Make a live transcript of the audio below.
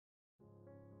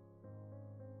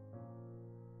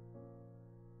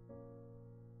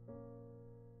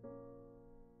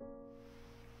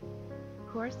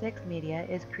Core 6 Media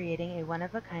is creating a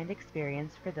one-of-a-kind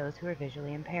experience for those who are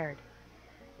visually impaired.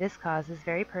 This cause is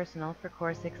very personal for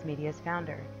Core 6 Media's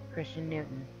founder, Christian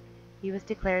Newton. He was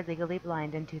declared legally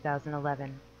blind in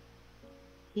 2011.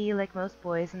 He, like most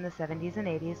boys in the 70s and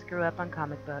 80s, grew up on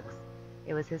comic books.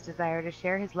 It was his desire to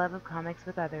share his love of comics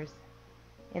with others.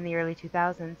 In the early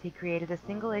 2000s, he created a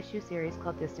single-issue series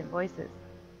called Distant Voices.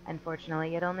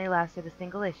 Unfortunately, it only lasted a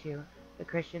single issue, but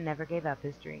Christian never gave up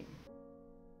his dream.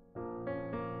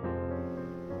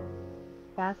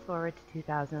 Fast forward to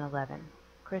 2011.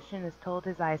 Christian is told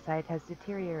his eyesight has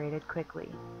deteriorated quickly.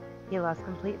 He lost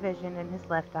complete vision in his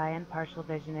left eye and partial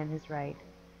vision in his right.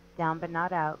 Down but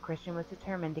not out, Christian was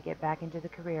determined to get back into the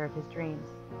career of his dreams.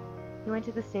 He went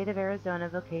to the state of Arizona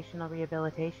Vocational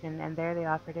Rehabilitation, and there they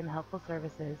offered him helpful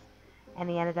services, and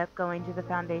he ended up going to the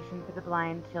Foundation for the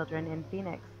Blind Children in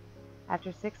Phoenix.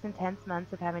 After 6 intense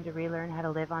months of having to relearn how to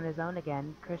live on his own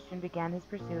again, Christian began his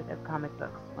pursuit of comic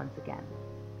books once again.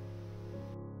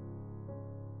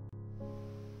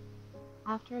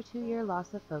 After a 2-year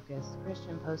loss of focus,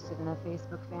 Christian posted in a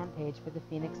Facebook fan page for the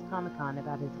Phoenix Comic-Con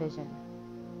about his vision.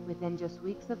 Within just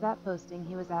weeks of that posting,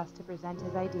 he was asked to present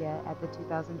his idea at the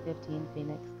 2015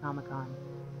 Phoenix Comic-Con.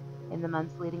 In the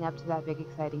months leading up to that big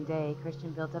exciting day,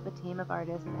 Christian built up a team of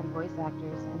artists and voice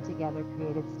actors and together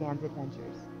created Stan's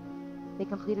Adventures. They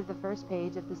completed the first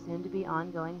page of the soon-to-be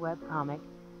ongoing web comic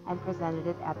and presented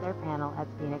it at their panel at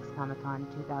Phoenix Comic-Con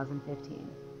 2015.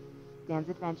 Stan's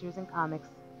Adventures in Comics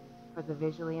for the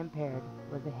Visually Impaired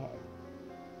was a hit.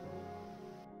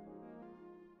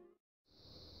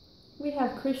 We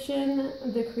have Christian,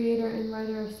 the creator and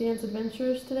writer of Stan's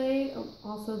Adventures today,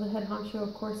 also the head honcho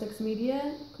of Core 6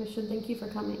 Media. Christian, thank you for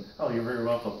coming. Oh, you're very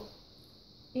welcome.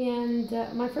 And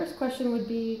my first question would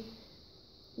be,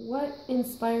 what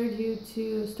inspired you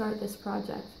to start this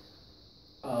project?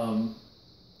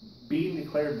 Being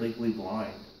declared legally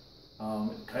blind,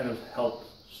 it kind of helped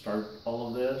start all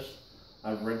of this.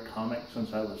 I've read comics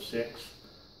since I was 6,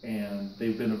 and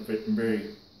they've been a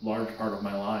very large part of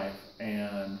my life,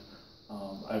 and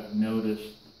I've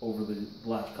noticed over the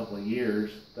last couple of years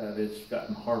that it's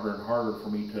gotten harder and harder for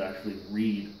me to actually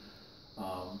read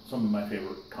some of my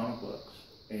favorite comic books.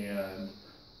 And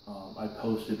I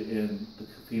posted in the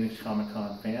Phoenix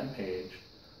Comic-Con fan page,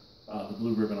 the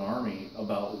Blue Ribbon Army,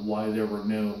 about why there were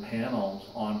no panels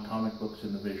on comic books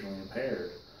in the visually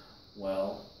impaired.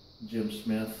 Well, Jim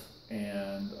Smith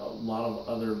and a lot of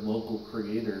other local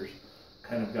creators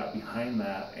kind of got behind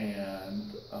that,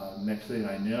 and next thing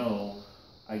I know,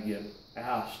 I get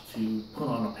asked to put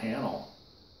on a panel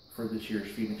for this year's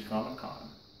Phoenix Comic-Con.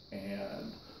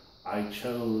 And I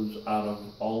chose, out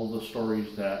of all the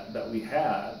stories that we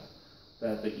had,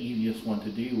 that the easiest one to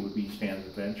do would be Stan's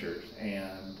Adventures,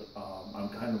 and I'm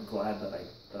kind of glad that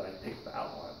I picked that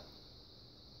one.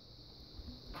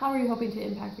 How were you hoping to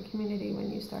impact the community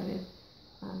when you started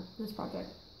this project?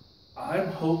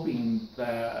 I'm hoping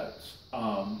that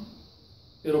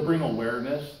it'll bring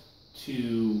awareness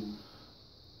to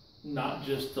not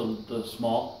just the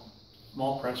small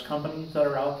press companies that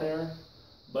are out there,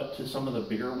 but to some of the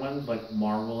bigger ones like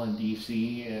Marvel and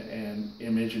DC and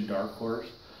Image and Dark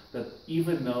Horse, that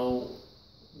even though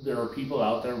there are people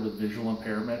out there with visual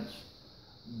impairments,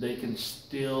 they can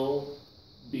still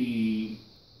be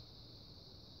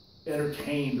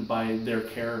entertained by their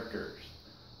characters.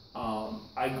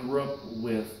 I grew up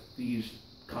with these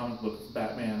comic books,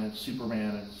 Batman and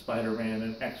Superman and Spider-Man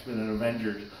and X-Men and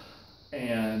Avengers,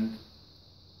 and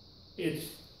it's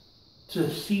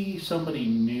to see somebody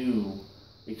new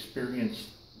experience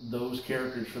those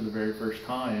characters for the very first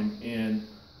time in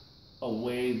a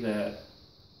way that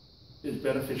is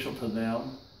beneficial to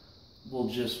them will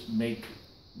just make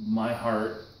my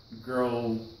heart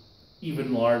grow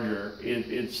even larger.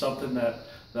 It's something that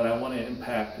I want to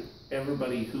impact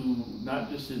everybody who not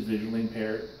just is visually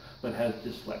impaired, but has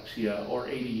dyslexia or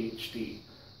ADHD.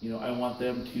 You know, I want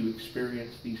them to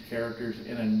experience these characters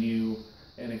in a new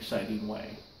and exciting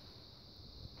way.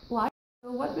 Why?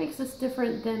 What makes this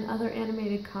different than other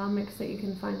animated comics that you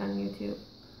can find on YouTube?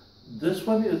 This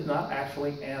one is not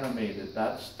actually animated.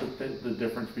 That's the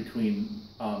difference between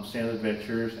Stan's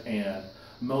Adventures and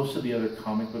most of the other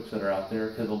comic books that are out there,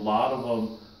 because a lot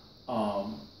of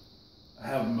them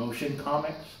have motion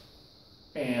comics,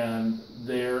 and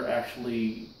they're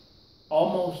actually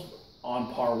almost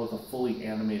on par with a fully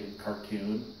animated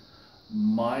cartoon.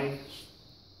 My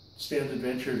Stan's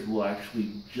Adventures will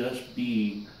actually just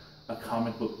be a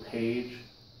comic book page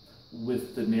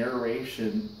with the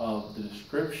narration of the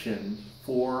descriptions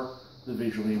for the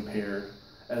visually impaired,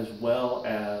 as well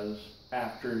as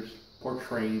actors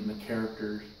portraying the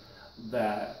characters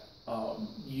that a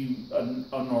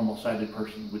normal sighted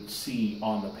person would see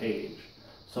on the page.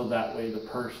 So that way the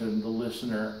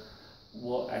listener,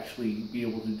 will actually be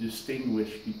able to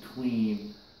distinguish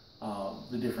between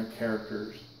the different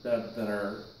characters that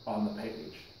are on the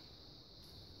page.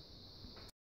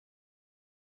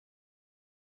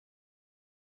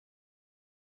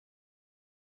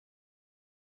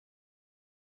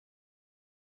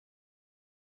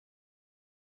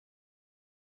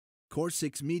 Core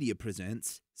 6 Media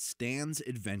presents Stan's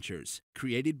Adventures,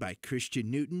 created by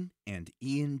Christian Newton and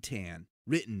Ian Tan,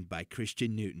 written by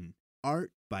Christian Newton,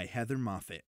 art by Heather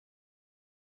Moffat.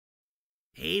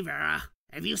 Hey Vera,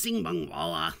 have you seen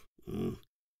Bungwalla?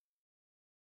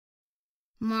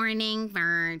 Morning,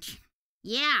 Verge.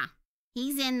 Yeah,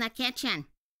 he's in the kitchen.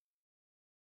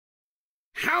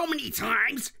 How many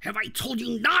times have I told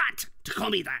you not to call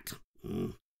me that?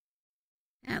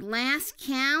 At last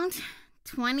count,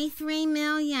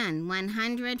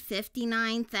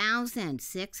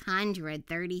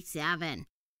 23,159,637.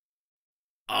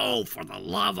 Oh, for the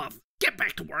love of... Get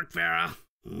back to work, Vera.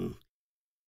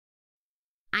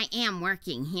 I am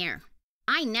working here.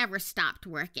 I never stopped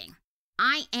working.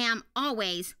 I am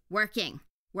always working.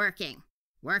 Working.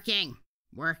 Working.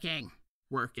 Working.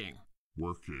 Working.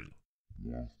 Working.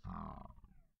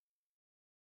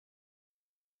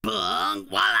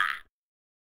 Bungwalla!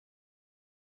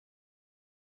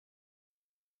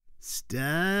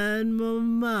 Stan, my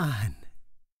man.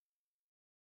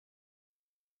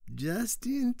 Just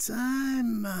in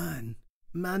time, man.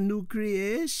 My new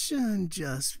creation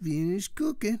just finished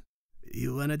cooking.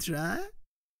 You wanna try?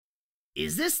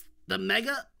 Is this the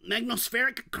Mega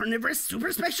Magnospheric Carnivorous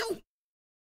Super Special?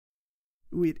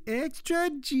 With extra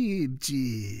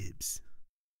jibs.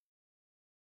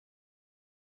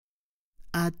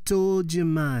 I told you,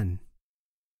 man.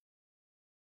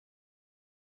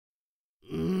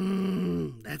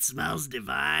 That smells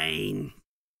divine.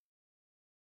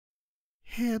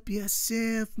 Help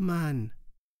yourself, man.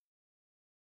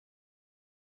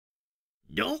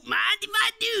 Don't mind if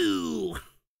I do.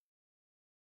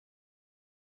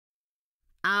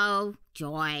 Oh,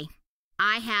 joy.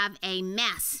 I have a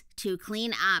mess to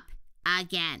clean up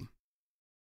again.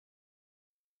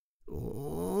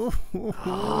 Oh,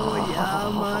 yeah,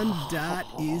 man. That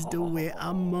is the way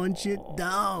I munch it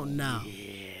down now.